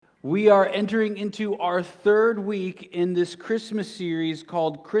We are entering into our third week in this Christmas series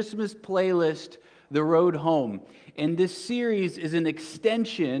called Christmas Playlist, The Road Home. And this series is an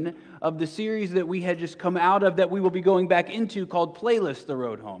extension of the series that we had just come out of that we will be going back into called Playlist, The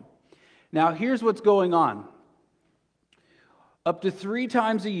Road Home. Now, here's what's going on. Up to 3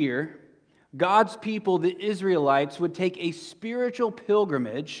 times a year, God's people, the Israelites, would take a spiritual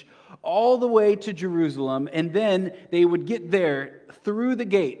pilgrimage all the way to Jerusalem, and then they would get there through the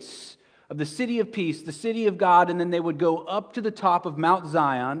gates of the city of peace, the city of God, and then they would go up to the top of Mount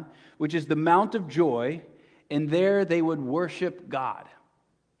Zion, which is the Mount of Joy, and there they would worship God.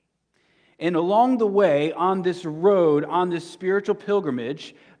 And along the way, on this road, on this spiritual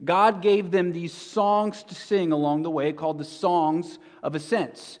pilgrimage, God gave them these songs to sing along the way called the Songs of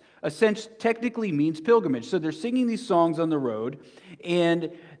Ascents. Ascent technically means pilgrimage. So they're singing these songs on the road,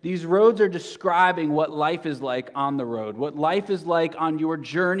 and these roads are describing what life is like on the road, what life is like on your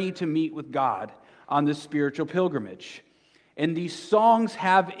journey to meet with God on this spiritual pilgrimage. And these songs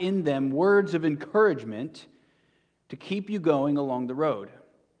have in them words of encouragement to keep you going along the road.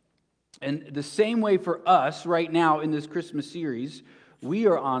 And the same way for us right now in this Christmas series, we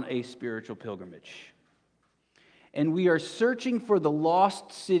are on a spiritual pilgrimage. And we are searching for the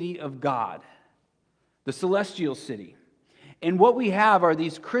lost city of God, the celestial city. And what we have are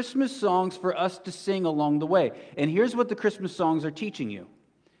these Christmas songs for us to sing along the way. And here's what the Christmas songs are teaching you.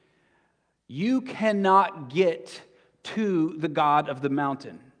 You cannot get to the God of the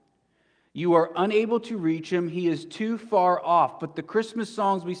mountain. You are unable to reach him. He is too far off. But the Christmas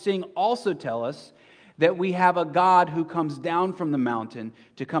songs we sing also tell us that we have a God who comes down from the mountain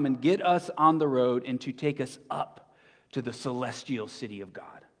to come and get us on the road and to take us up to the celestial city of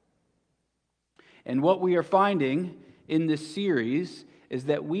God. And what we are finding in this series is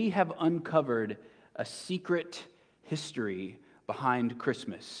that we have uncovered a secret history behind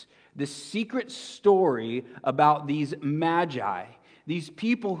Christmas. This secret story about these magi, these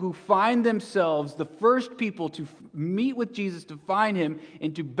people who find themselves the first people to meet with Jesus, to find him,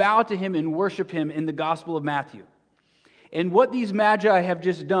 and to bow to him and worship him in the Gospel of Matthew. And what these magi have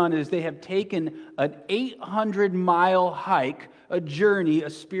just done is they have taken an 800-mile hike, a journey, a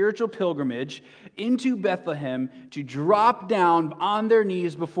spiritual pilgrimage into Bethlehem to drop down on their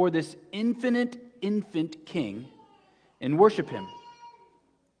knees before this infant king and worship him.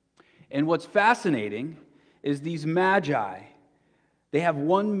 And what's fascinating is these magi, they have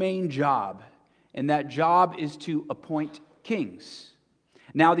one main job, and that job is to appoint kings.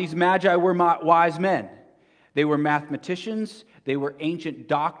 Now, these magi were wise men. They were mathematicians, they were ancient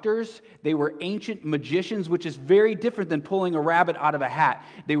doctors, they were ancient magicians, which is very different than pulling a rabbit out of a hat.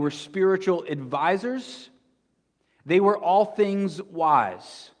 They were spiritual advisors. They were all things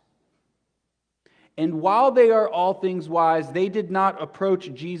wise. And while they are all things wise, they did not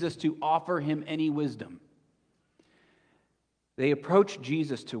approach Jesus to offer him any wisdom. They approached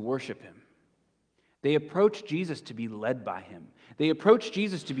Jesus to worship him. They approached Jesus to be led by him. They approached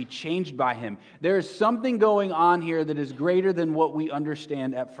Jesus to be changed by him. There is something going on here that is greater than what we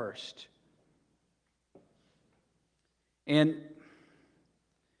understand at first. And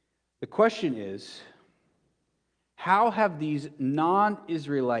the question is, how have these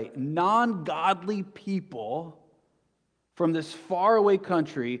non-Israelite, non-godly people from this faraway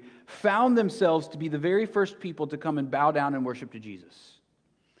country found themselves to be the very first people to come and bow down and worship to Jesus?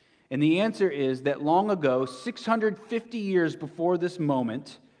 And the answer is that long ago, 650 years before this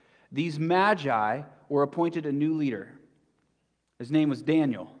moment, these magi were appointed a new leader. His name was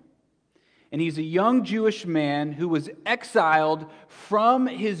Daniel. And he's a young Jewish man who was exiled from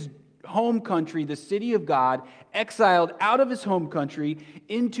his home country, the city of God, exiled out of his home country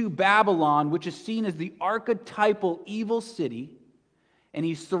into Babylon, which is seen as the archetypal evil city. And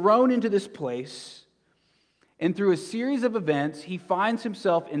he's thrown into this place. And through a series of events, he finds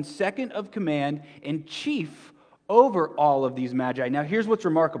himself in second of command and chief over all of these magi. Now, here's what's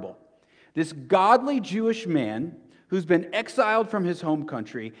remarkable. This godly Jewish man who's been exiled from his home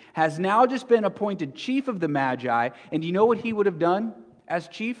country has now just been appointed chief of the magi. And you know what he would have done as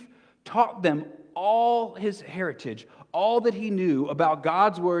chief? Taught them all his heritage, all that he knew about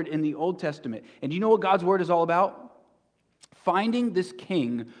God's word in the Old Testament. And you know what God's word is all about? Finding this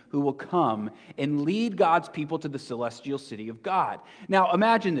king who will come and lead God's people to the celestial city of God. Now,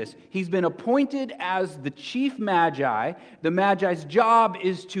 imagine this. He's been appointed as the chief magi. The magi's job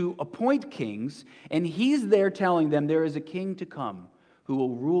is to appoint kings, and he's there telling them there is a king to come who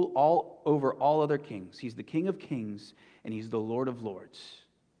will rule all over all other kings. He's the King of Kings, and he's the Lord of Lords.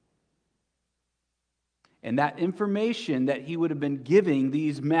 And that information that he would have been giving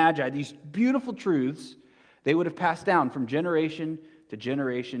these magi, these beautiful truths, they would have passed down from generation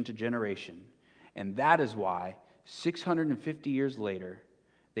to generation. And that is why 650 years later,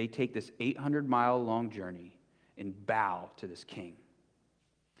 they take this 800-mile-long journey and bow to this king.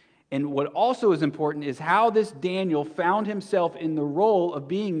 And what also is important is how this Daniel found himself in the role of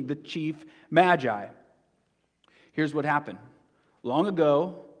being the chief magi. Here's what happened. Long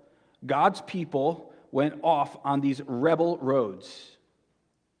ago, God's people went off on these rebel roads.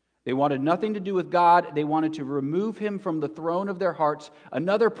 They wanted nothing to do with God. They wanted to remove him from the throne of their hearts.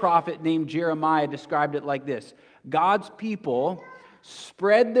 Another prophet named Jeremiah described it like this: God's people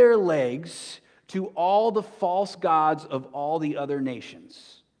spread their legs to all the false gods of all the other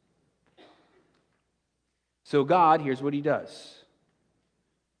nations. So God, here's what he does.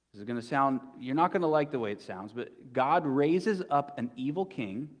 This is going to sound, you're not going to like the way it sounds, but God raises up an evil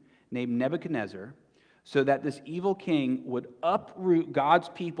king named Nebuchadnezzar, so that this evil king would uproot God's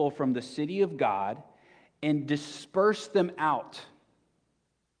people from the city of God and disperse them out,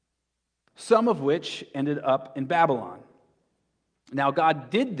 some of which ended up in Babylon. Now, God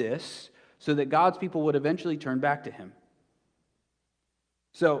did this so that God's people would eventually turn back to him.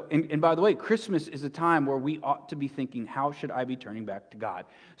 So, and by the way, Christmas is a time where we ought to be thinking, how should I be turning back to God?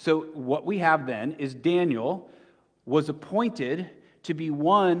 So what we have then is Daniel was appointed to be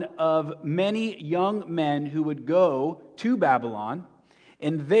one of many young men who would go to Babylon.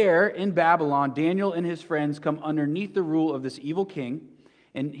 And there in Babylon, Daniel and his friends come underneath the rule of this evil king.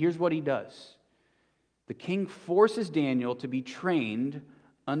 And here's what he does. The king forces Daniel to be trained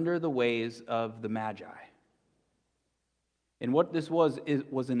under the ways of the Magi. And what this was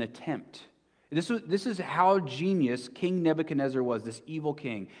an attempt. This is how genius King Nebuchadnezzar was, this evil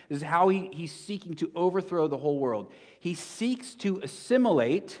king. This is how he's seeking to overthrow the whole world. He seeks to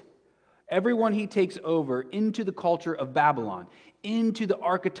assimilate everyone he takes over into the culture of Babylon, into the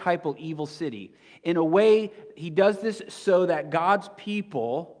archetypal evil city. In a way, he does this so that God's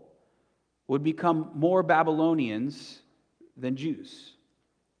people would become more Babylonians than Jews.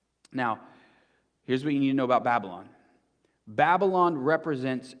 Now, here's what you need to know about Babylon. Babylon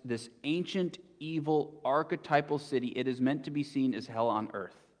represents this ancient, evil, archetypal city. It is meant to be seen as hell on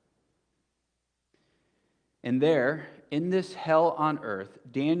earth. And there, in this hell on earth,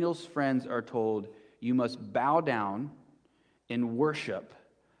 Daniel's friends are told, you must bow down and worship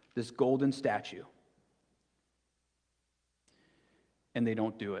this golden statue. And they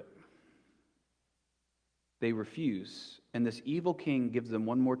don't do it. They refuse. And this evil king gives them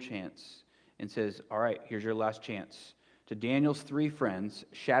one more chance and says, all right, here's your last chance. To Daniel's three friends,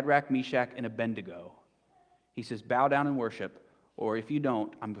 Shadrach, Meshach, and Abednego, he says, bow down and worship, or if you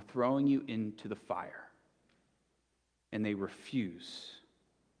don't, I'm throwing you into the fire. And they refuse.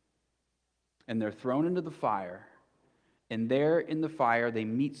 And they're thrown into the fire, and there in the fire they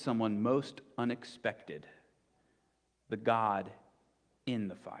meet someone most unexpected, the God in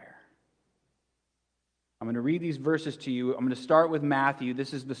the fire. I'm going to read these verses to you. I'm going to start with Matthew.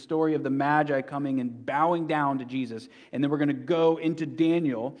 This is the story of the Magi coming and bowing down to Jesus. And then we're going to go into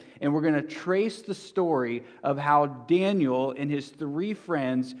Daniel, and we're going to trace the story of how Daniel and his three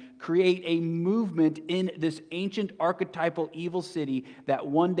friends create a movement in this ancient archetypal evil city that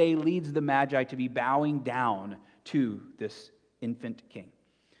one day leads the Magi to be bowing down to this infant king.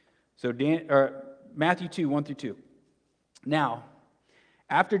 So Matthew 2, 1 through 2. Now,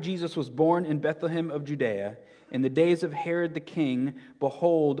 after Jesus was born in Bethlehem of Judea, in the days of Herod the king,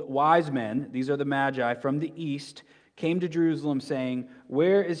 behold, wise men, these are the Magi, from the east, came to Jerusalem, saying,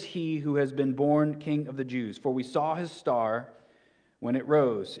 where is he who has been born King of the Jews? For we saw his star when it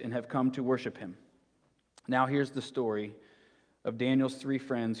rose, and have come to worship him. Now here's the story of Daniel's three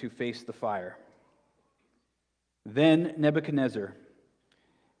friends who faced the fire. Then Nebuchadnezzar,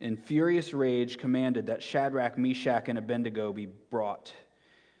 in furious rage, commanded that Shadrach, Meshach, and Abednego be brought.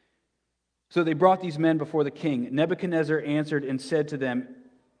 So they brought these men before the king. Nebuchadnezzar answered and said to them,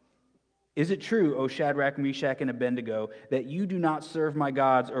 is it true, O Shadrach, Meshach, and Abednego, that you do not serve my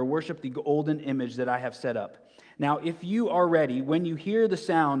gods or worship the golden image that I have set up? Now, if you are ready, when you hear the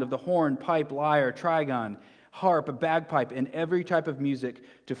sound of the horn, pipe, lyre, trigon, harp, bagpipe, and every type of music,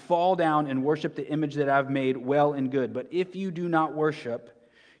 to fall down and worship the image that I have made, well and good. But if you do not worship,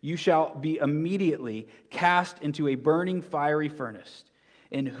 you shall be immediately cast into a burning fiery furnace.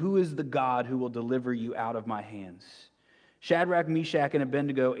 And who is the God who will deliver you out of my hands? Shadrach, Meshach, and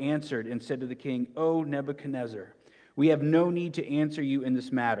Abednego answered and said to the king, O Nebuchadnezzar, we have no need to answer you in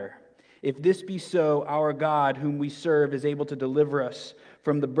this matter. If this be so, our God, whom we serve, is able to deliver us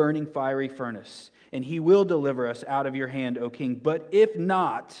from the burning fiery furnace, and he will deliver us out of your hand, O king. But if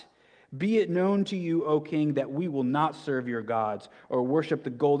not, be it known to you, O king, that we will not serve your gods or worship the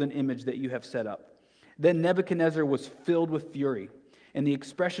golden image that you have set up. Then Nebuchadnezzar was filled with fury, And the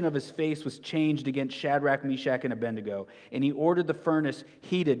expression of his face was changed against Shadrach, Meshach, and Abednego. And he ordered the furnace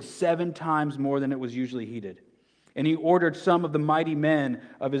heated 7 times more than it was usually heated. And he ordered some of the mighty men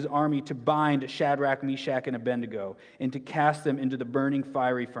of his army to bind Shadrach, Meshach, and Abednego, and to cast them into the burning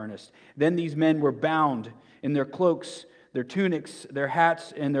fiery furnace. Then these men were bound in their cloaks, their tunics, their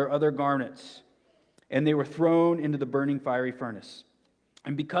hats, and their other garments. And they were thrown into the burning fiery furnace.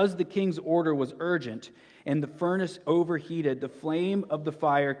 And because the king's order was urgent, and the furnace overheated, the flame of the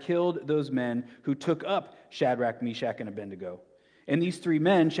fire killed those men who took up Shadrach, Meshach, and Abednego. And these 3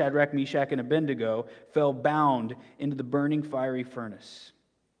 men, Shadrach, Meshach, and Abednego, fell bound into the burning fiery furnace.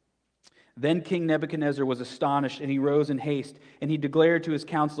 Then King Nebuchadnezzar was astonished, and he rose in haste, and he declared to his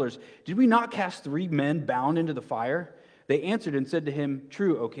counselors, "Did we not cast 3 men bound into the fire?" They answered and said to him,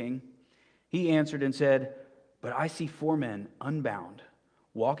 "True, O king." He answered and said, "But I see 4 men unbound,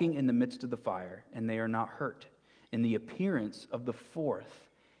 walking in the midst of the fire, and they are not hurt. And the appearance of the 4th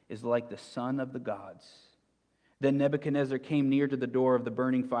is like the son of the gods." Then Nebuchadnezzar came near to the door of the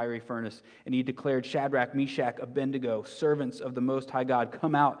burning fiery furnace, and he declared, "Shadrach, Meshach, Abednego, servants of the Most High God,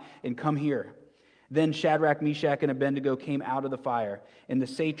 come out and come here." Then Shadrach, Meshach, and Abednego came out of the fire, and the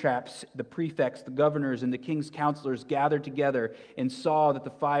satraps, the prefects, the governors, and the king's counselors gathered together and saw that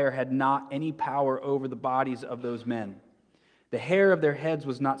the fire had not any power over the bodies of those men. The hair of their heads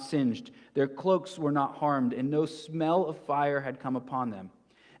was not singed, their cloaks were not harmed, and no smell of fire had come upon them.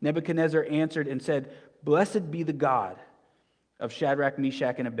 Nebuchadnezzar answered and said, "Blessed be the God of Shadrach,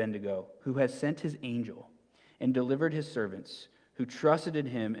 Meshach, and Abednego, who has sent his angel and delivered his servants, who trusted in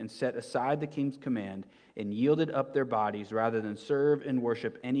him and set aside the king's command and yielded up their bodies rather than serve and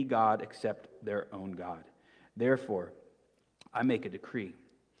worship any god except their own God. Therefore, I make a decree.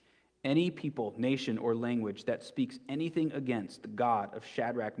 Any people, nation, or language that speaks anything against the God of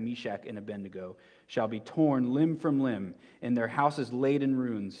Shadrach, Meshach, and Abednego shall be torn limb from limb, and their houses laid in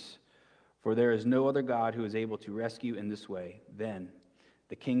ruins. For there is no other God who is able to rescue in this way." Then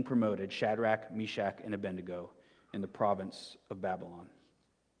the king promoted Shadrach, Meshach, and Abednego in the province of Babylon.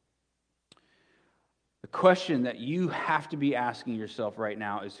 The question that you have to be asking yourself right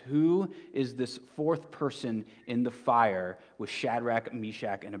now is, who is this 4th person in the fire with Shadrach,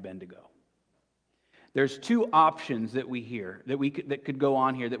 Meshach, and Abednego? There's 2 options that we hear, that could go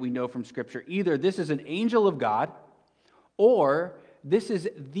on here that we know from Scripture. Either this is an angel of God, or this is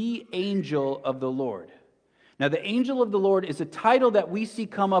the angel of the Lord. Now, the angel of the Lord is a title that we see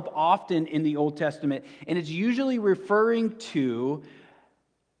come up often in the Old Testament, and it's usually referring to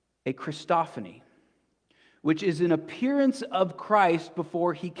a Christophany, which is an appearance of Christ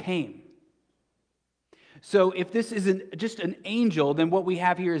before he came. So if this isn't just an angel, then what we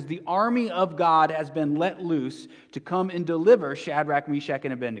have here is the army of God has been let loose to come and deliver Shadrach, Meshach,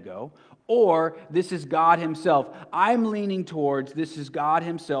 and Abednego, or this is God himself. I'm leaning towards this is God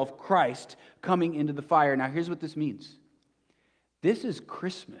himself, Christ, coming into the fire. Now here's what this means. This is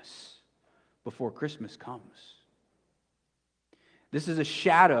Christmas before Christmas comes. This is a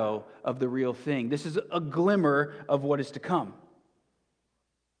shadow of the real thing. This is a glimmer of what is to come.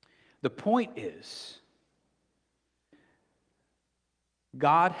 The point is,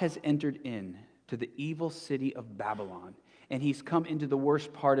 God has entered in to the evil city of Babylon, and he's come into the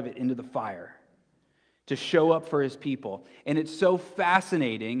worst part of it, into the fire, to show up for his people. And it's so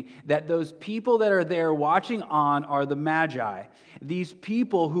fascinating that those people that are there watching on are the Magi. These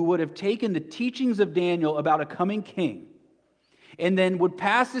people who would have taken the teachings of Daniel about a coming king and then would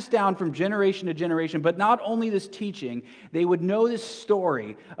pass this down from generation to generation. But not only this teaching, they would know this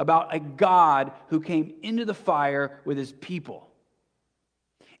story about a God who came into the fire with his people.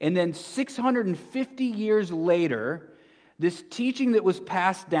 And then 650 years later, this teaching that was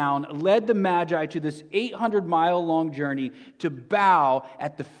passed down led the Magi to this 800-mile-long journey to bow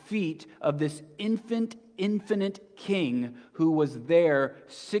at the feet of this infinite king who was there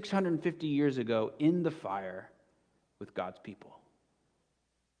 650 years ago in the fire with God's people.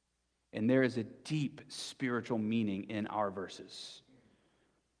 And there is a deep spiritual meaning in our verses.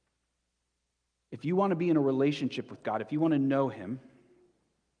 If you want to be in a relationship with God, if you want to know him,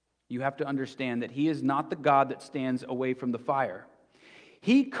 you have to understand that he is not the God that stands away from the fire.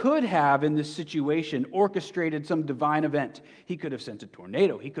 He could have, in this situation, orchestrated some divine event. He could have sent a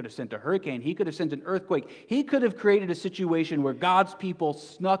tornado. He could have sent a hurricane. He could have sent an earthquake. He could have created a situation where God's people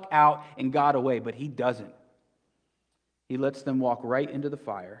snuck out and got away, but he doesn't. He lets them walk right into the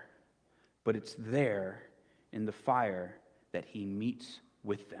fire, but it's there in the fire that he meets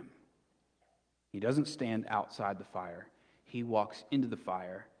with them. He doesn't stand outside the fire. He walks into the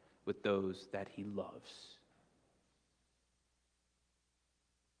fire with those that he loves.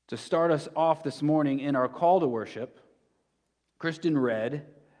 To start us off this morning in our call to worship, Kristen read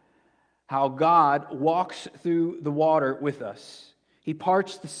how God walks through the water with us. He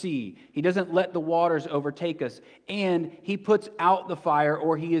parts the sea. He doesn't let the waters overtake us. And he puts out the fire,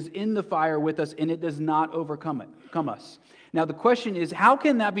 or he is in the fire with us, and it does not overcome us. Now the question is, how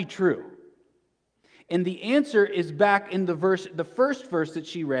can that be true? And the answer is back in the first verse that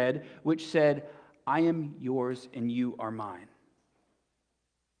she read, which said, I am yours and you are mine.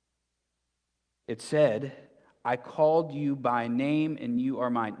 It said, I called you by name and you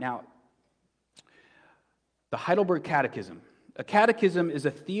are mine. Now, the Heidelberg Catechism. A catechism is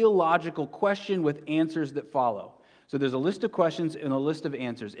a theological question with answers that follow. So there's a list of questions and a list of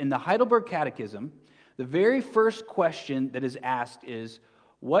answers. In the Heidelberg Catechism, the very first question that is asked is,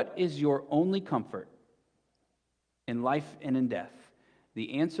 what is your only comfort in life and in death?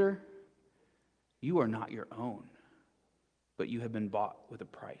 The answer, you are not your own, but you have been bought with a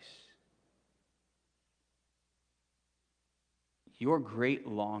price. Your great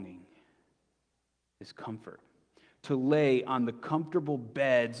longing is comfort, to lay on the comfortable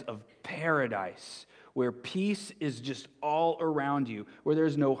beds of paradise where peace is just all around you, where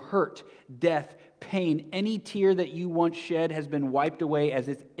there's no hurt, death, pain. Any tear that you once shed has been wiped away as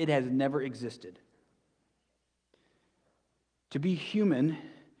if it has never existed. To be human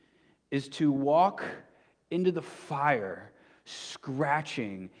is to walk into the fire,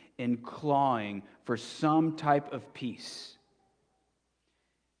 scratching and clawing for some type of peace.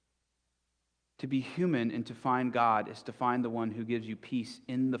 To be human and to find God is to find the one who gives you peace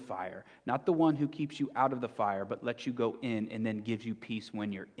in the fire, not the one who keeps you out of the fire, but lets you go in and then gives you peace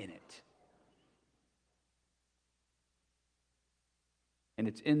when you're in it. And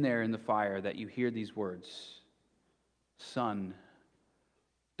it's in there in the fire that you hear these words, son,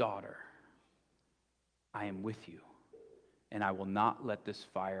 daughter, I am with you, and I will not let this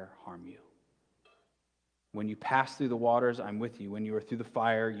fire harm you. When you pass through the waters, I'm with you. When you are through the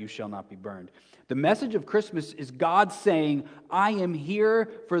fire, you shall not be burned. The message of Christmas is God saying, I am here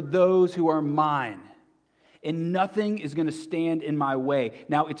for those who are mine, and nothing is going to stand in my way.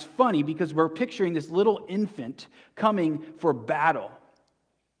 Now, it's funny because we're picturing this little infant coming for battle.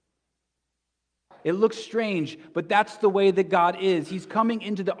 It looks strange, but that's the way that God is. He's coming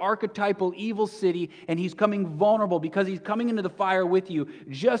into the archetypal evil city, and he's coming vulnerable because he's coming into the fire with you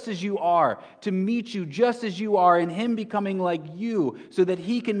just as you are, to meet you just as you are, and him becoming like you so that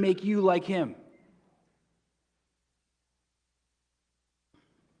he can make you like him.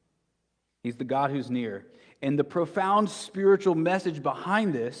 He's the God who's near. And the profound spiritual message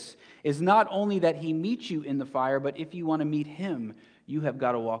behind this is not only that he meets you in the fire, but if you want to meet him, you have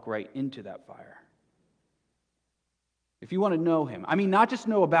got to walk right into that fire. If you want to know him, I mean, not just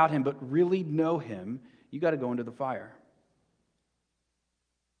know about him, but really know him, you got to go into the fire.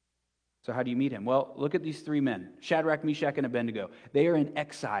 So how do you meet him? Well, look at these three men, Shadrach, Meshach, and Abednego. They are in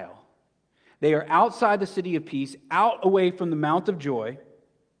exile. They are outside the city of peace, out away from the Mount of Joy,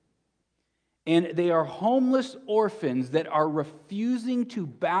 and they are homeless orphans that are refusing to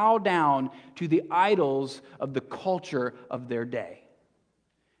bow down to the idols of the culture of their day.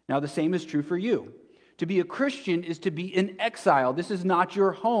 Now, the same is true for you. To be a Christian is to be in exile. This is not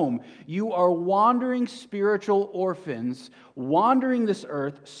your home. You are wandering spiritual orphans, wandering this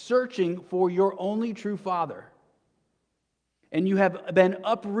earth, searching for your only true Father. And you have been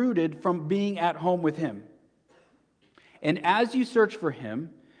uprooted from being at home with him. And as you search for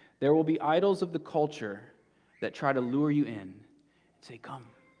him, there will be idols of the culture that try to lure you in and say, come,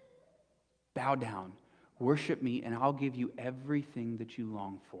 bow down, worship me, and I'll give you everything that you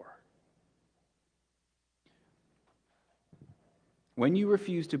long for. When you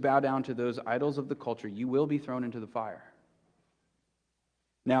refuse to bow down to those idols of the culture, you will be thrown into the fire.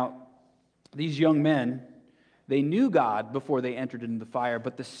 Now, these young men, they knew God before they entered into the fire,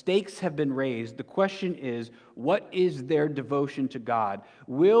 but the stakes have been raised. The question is, what is their devotion to God?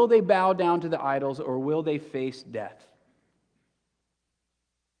 Will they bow down to the idols, or will they face death?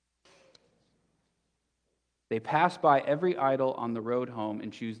 They pass by every idol on the road home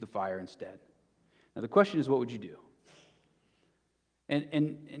and choose the fire instead. Now, the question is, what would you do?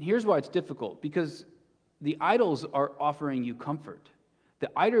 And here's why it's difficult, because the idols are offering you comfort. The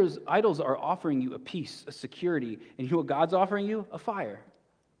idols are offering you a peace, a security, and you know what God's offering you? A fire.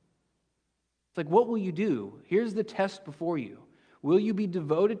 It's like, what will you do? Here's the test before you. Will you be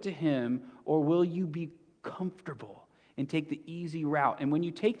devoted to him, or will you be comfortable and take the easy route? And when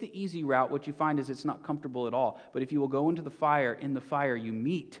you take the easy route, what you find is it's not comfortable at all. But if you will go into the fire, in the fire you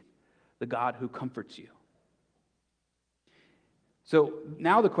meet the God who comforts you. So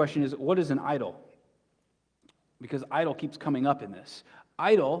now the question is, what is an idol? Because idol keeps coming up in this.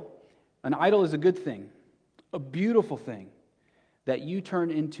 An idol is a good thing, a beautiful thing. that you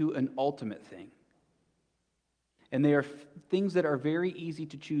turn into an ultimate thing. And they are things that are very easy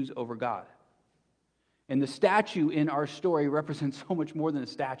to choose over God. And the statue in our story represents so much more than a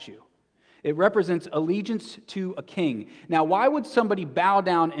statue. It represents allegiance to a king. Now, why would somebody bow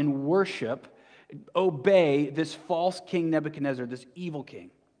down and worship, obey this false king Nebuchadnezzar, this evil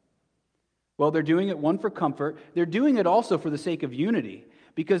king? Well, they're doing it, one, for comfort. They're doing it also for the sake of unity,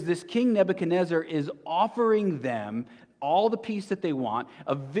 because this king Nebuchadnezzar is offering them all the peace that they want,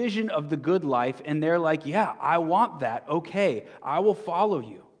 a vision of the good life, and they're like, yeah, I want that. Okay, I will follow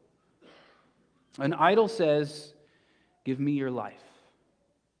you. An idol says, give me your life.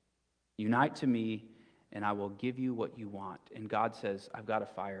 Unite to me, and I will give you what you want. And God says, I've got a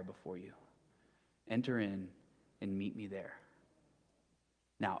fire before you. Enter in and meet me there.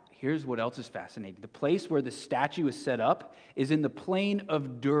 Now, here's what else is fascinating. The place where the statue is set up is in the plain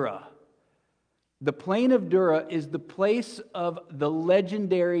of Dura. The plain of Dura is the place of the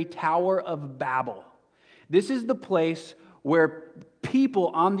legendary Tower of Babel. This is the place where people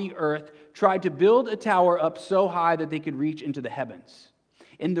on the earth tried to build a tower up so high that they could reach into the heavens.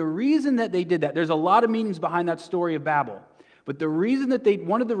 And the reason that they did that, there's a lot of meanings behind that story of Babel. But the reason that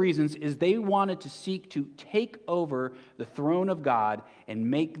one of the reasons is they wanted to seek to take over the throne of God and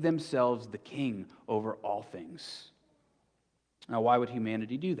make themselves the king over all things. Now, why would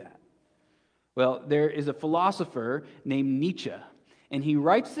humanity do that? Well, there is a philosopher named Nietzsche, and he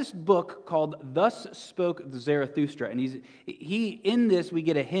writes this book called Thus Spoke Zarathustra. And in this, we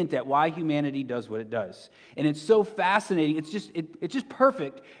get a hint at why humanity does what it does. And it's so fascinating. It's just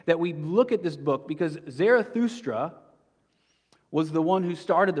perfect that we look at this book, because Zarathustra was the one who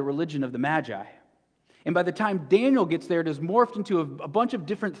started the religion of the Magi. And by the time Daniel gets there, it is morphed into a bunch of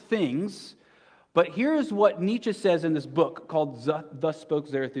different things. But here's what Nietzsche says in this book called Thus Spoke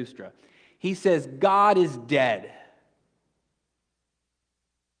Zarathustra. He says, God is dead.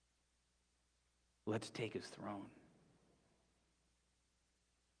 Let's take his throne.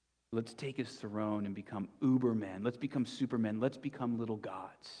 Let's take his throne and become ubermen. Let's become supermen. Let's become little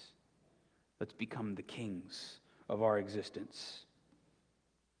gods. Let's become the kings of our existence.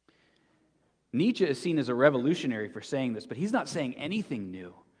 Nietzsche is seen as a revolutionary for saying this, but he's not saying anything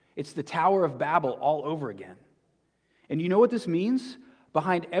new. It's the Tower of Babel all over again. And you know what this means?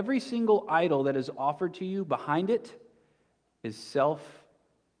 Behind every single idol that is offered to you, behind it is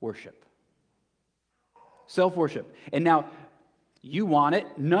self-worship. Self-worship. And now, you want it.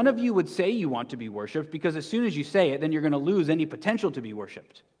 None of you would say you want to be worshipped, because as soon as you say it, then you're going to lose any potential to be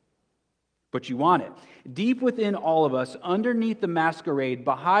worshipped. But you want it. Deep within all of us, underneath the masquerade,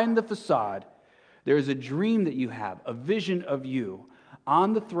 behind the facade, there is a dream that you have, a vision of you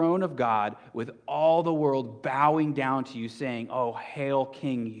on the throne of God with all the world bowing down to you, saying, oh, hail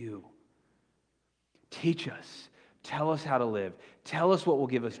King you. Teach us. Tell us how to live. Tell us what will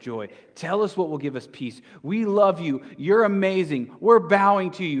give us joy. Tell us what will give us peace. We love you. You're amazing. We're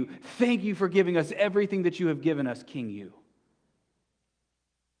bowing to you. Thank you for giving us everything that you have given us, King you.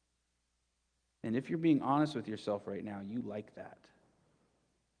 And if you're being honest with yourself right now, you like that.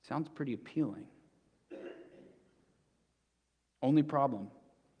 Sounds pretty appealing. Only problem,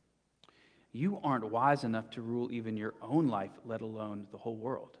 you aren't wise enough to rule even your own life, let alone the whole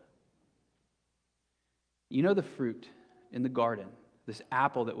world. You know the fruit in the garden, this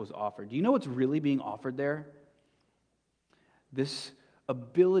apple that was offered. Do you know what's really being offered there? This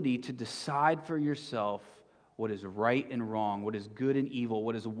ability to decide for yourself what is right and wrong, what is good and evil,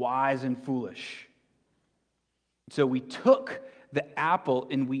 what is wise and foolish. So we took the apple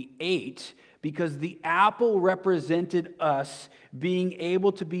and we ate, because the apple represented us being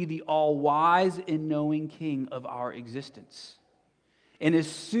able to be the all-wise and knowing king of our existence. And as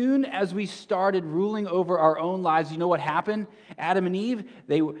soon as we started ruling over our own lives, you know what happened? Adam and Eve,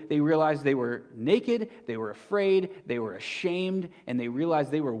 they realized they were naked, they were afraid, they were ashamed, and they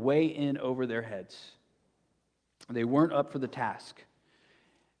realized they were way in over their heads. They weren't up for the task.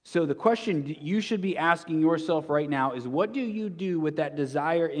 So the question you should be asking yourself right now is, what do you do with that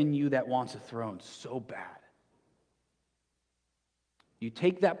desire in you that wants a throne so bad? You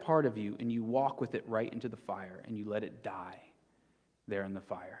take that part of you and you walk with it right into the fire and you let it die there in the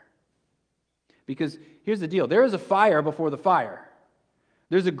fire. Because here's the deal. There is a fire before the fire.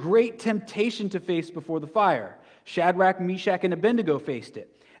 There's a great temptation to face before the fire. Shadrach, Meshach, and Abednego faced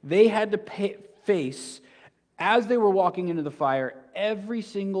it. They had to face, as they were walking into the fire, every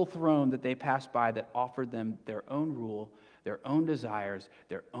single throne that they passed by that offered them their own rule, their own desires,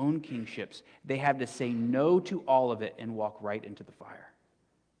 their own kingships. They had to say no to all of it and walk right into the fire.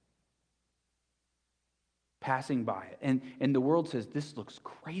 Passing by it. And the world says, this looks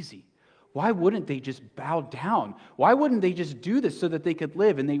crazy. Why wouldn't they just bow down? Why wouldn't they just do this so that they could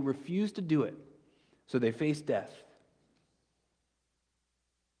live? And they refused to do it. So they faced death.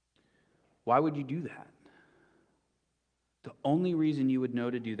 Why would you do that? The only reason you would know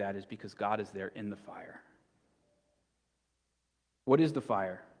to do that is because God is there in the fire. What is the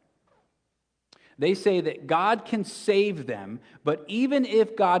fire? They say that God can save them, but even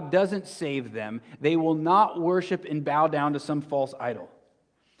if God doesn't save them, they will not worship and bow down to some false idol.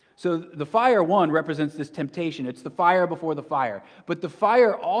 So the fire, one, represents this temptation. It's the fire before the fire. But the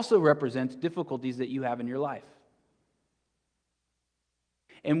fire also represents difficulties that you have in your life.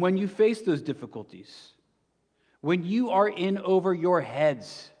 And when you face those difficulties, when you are in over your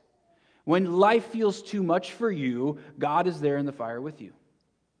heads, when life feels too much for you, God is there in the fire with you.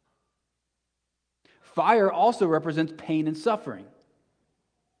 Fire also represents pain and suffering.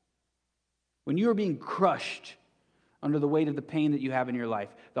 When you are being crushed under the weight of the pain that you have in your life,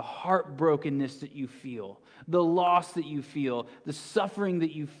 the heartbrokenness that you feel, the loss that you feel, the suffering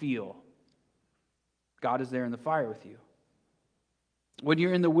that you feel, God is there in the fire with you. When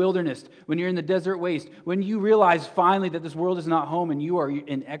you're in the wilderness, when you're in the desert waste, when you realize finally that this world is not home and you are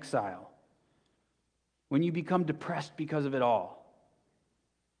in exile, when you become depressed because of it all,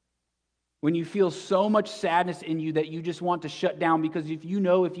 when you feel so much sadness in you that you just want to shut down because if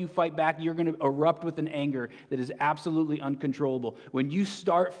you fight back, you're going to erupt with an anger that is absolutely uncontrollable. When you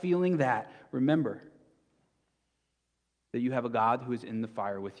start feeling that, remember that you have a God who is in the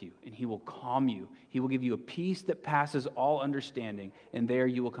fire with you, and He will calm you. He will give you a peace that passes all understanding, and there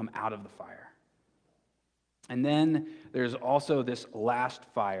you will come out of the fire. And then there's also this last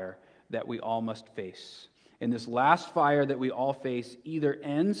fire that we all must face. And this last fire that we all face either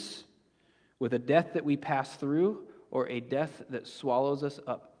ends with a death that we pass through or a death that swallows us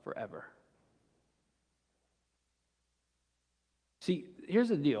up forever. See, here's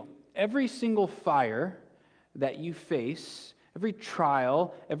the deal. Every single fire that you face, every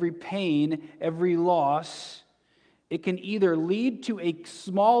trial, every pain, every loss, it can either lead to a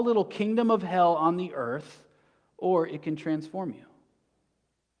small little kingdom of hell on the earth, or it can transform you.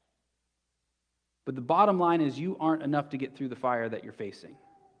 But the bottom line is you aren't enough to get through the fire that you're facing.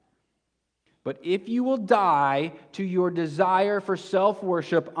 But if you will die to your desire for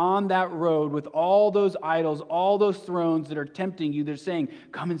self-worship on that road with all those idols, all those thrones that are tempting you, they're saying,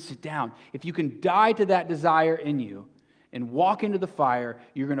 come and sit down. If you can die to that desire in you and walk into the fire,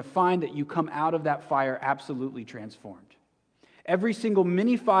 you're going to find that you come out of that fire absolutely transformed. Every single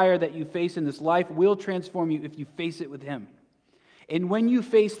mini fire that you face in this life will transform you if you face it with Him. And when you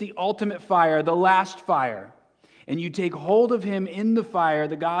face the ultimate fire, the last fire, and you take hold of Him in the fire,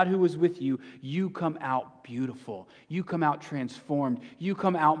 the God who is with you, you come out beautiful. You come out transformed. You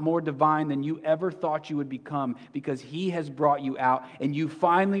come out more divine than you ever thought you would become because He has brought you out, and you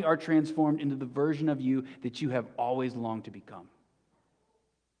finally are transformed into the version of you that you have always longed to become.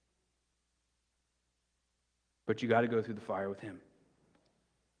 But you got to go through the fire with Him.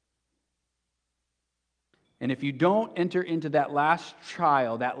 And if you don't enter into that last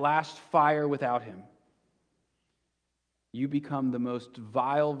trial, that last fire without Him, you become the most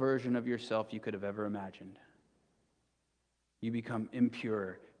vile version of yourself you could have ever imagined. You become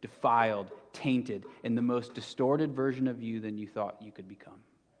impure, defiled, tainted, and the most distorted version of you than you thought you could become.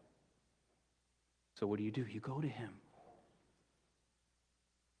 So what do? You go to Him.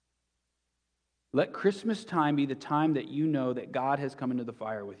 Let Christmas time be the time that you know that God has come into the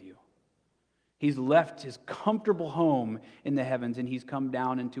fire with you. He's left His comfortable home in the heavens, and He's come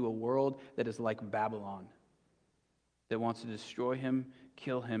down into a world that is like Babylon, that wants to destroy Him,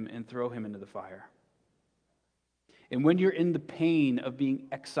 kill Him, and throw Him into the fire. And when you're in the pain of being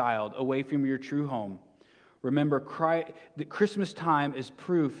exiled away from your true home, remember that Christmas time is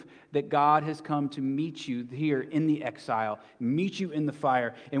proof that God has come to meet you here in the exile, meet you in the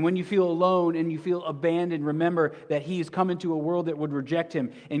fire. And when you feel alone and you feel abandoned, remember that He has come into a world that would reject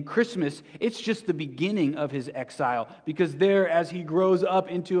Him. And Christmas, it's just the beginning of His exile, because there, as He grows up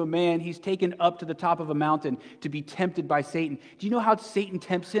into a man, He's taken up to the top of a mountain to be tempted by Satan. Do you know how Satan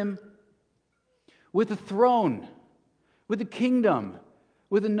tempts Him? With a throne, with a kingdom,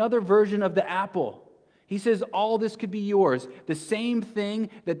 with another version of the apple. He says all this could be yours. The same thing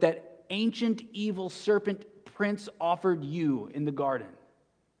that ancient evil serpent prince offered you in the garden.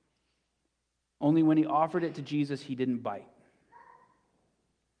 Only when he offered it to Jesus, he didn't bite.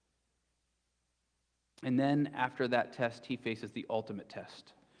 And then after that test, he faces the ultimate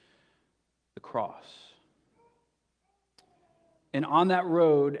test, the cross. And on that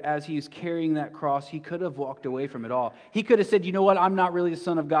road, as he's carrying that cross, he could have walked away from it all. He could have said, you know what, I'm not really the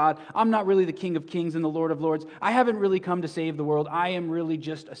Son of God. I'm not really the King of Kings and the Lord of Lords. I haven't really come to save the world. I am really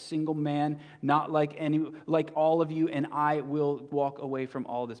just a single man, not like all of you, and I will walk away from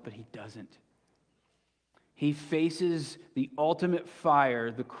all this. But he doesn't. He faces the ultimate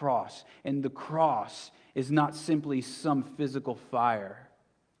fire, the cross. And the cross is not simply some physical fire.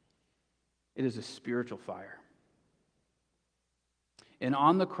 It is a spiritual fire. And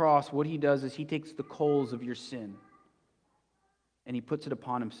on the cross, what he does is he takes the coals of your sin and he puts it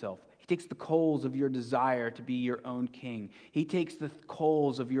upon himself. He takes the coals of your desire to be your own king. He takes the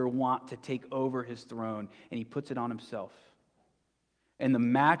coals of your want to take over his throne and he puts it on himself. And the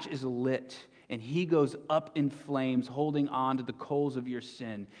match is lit and he goes up in flames holding on to the coals of your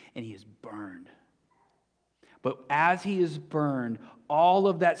sin and he is burned. But as he is burned, all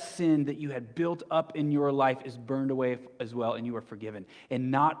of that sin that you had built up in your life is burned away as well, and you are forgiven. And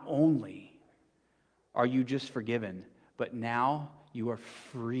not only are you just forgiven, but now you are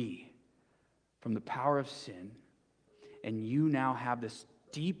free from the power of sin, and you now have this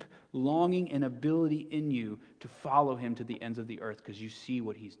deep longing and ability in you to follow him to the ends of the earth because you see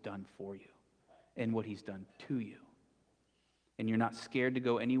what he's done for you and what he's done to you. And you're not scared to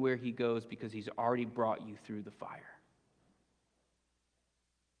go anywhere he goes because he's already brought you through the fire.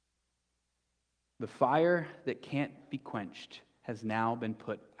 The fire that can't be quenched has now been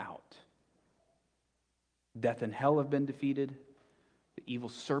put out. Death and hell have been defeated. The evil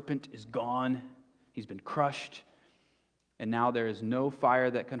serpent is gone. He's been crushed. And now there is no fire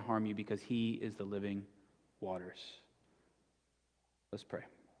that can harm you because he is the living waters. Let's pray.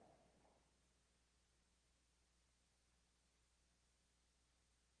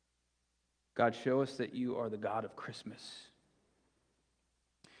 God, show us that you are the God of Christmas.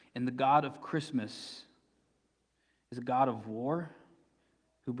 And the God of Christmas is a God of war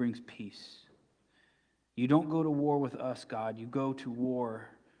who brings peace. You don't go to war with us, God. You go to war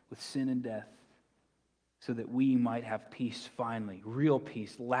with sin and death so that we might have peace finally, real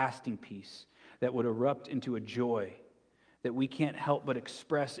peace, lasting peace that would erupt into a joy that we can't help but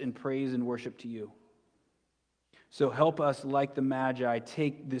express in praise and worship to you. So help us, like the Magi,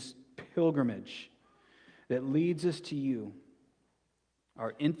 take this pilgrimage that leads us to you,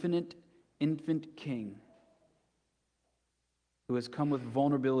 our infinite infant King, who has come with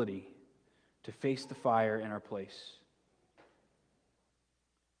vulnerability to face the fire in our place.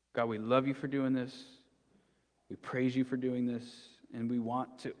 God, we love you for doing this. We praise you for doing this, and we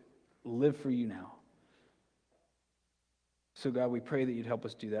want to live for you now. So God, we pray that you'd help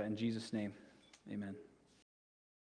us do that. In Jesus' name, amen.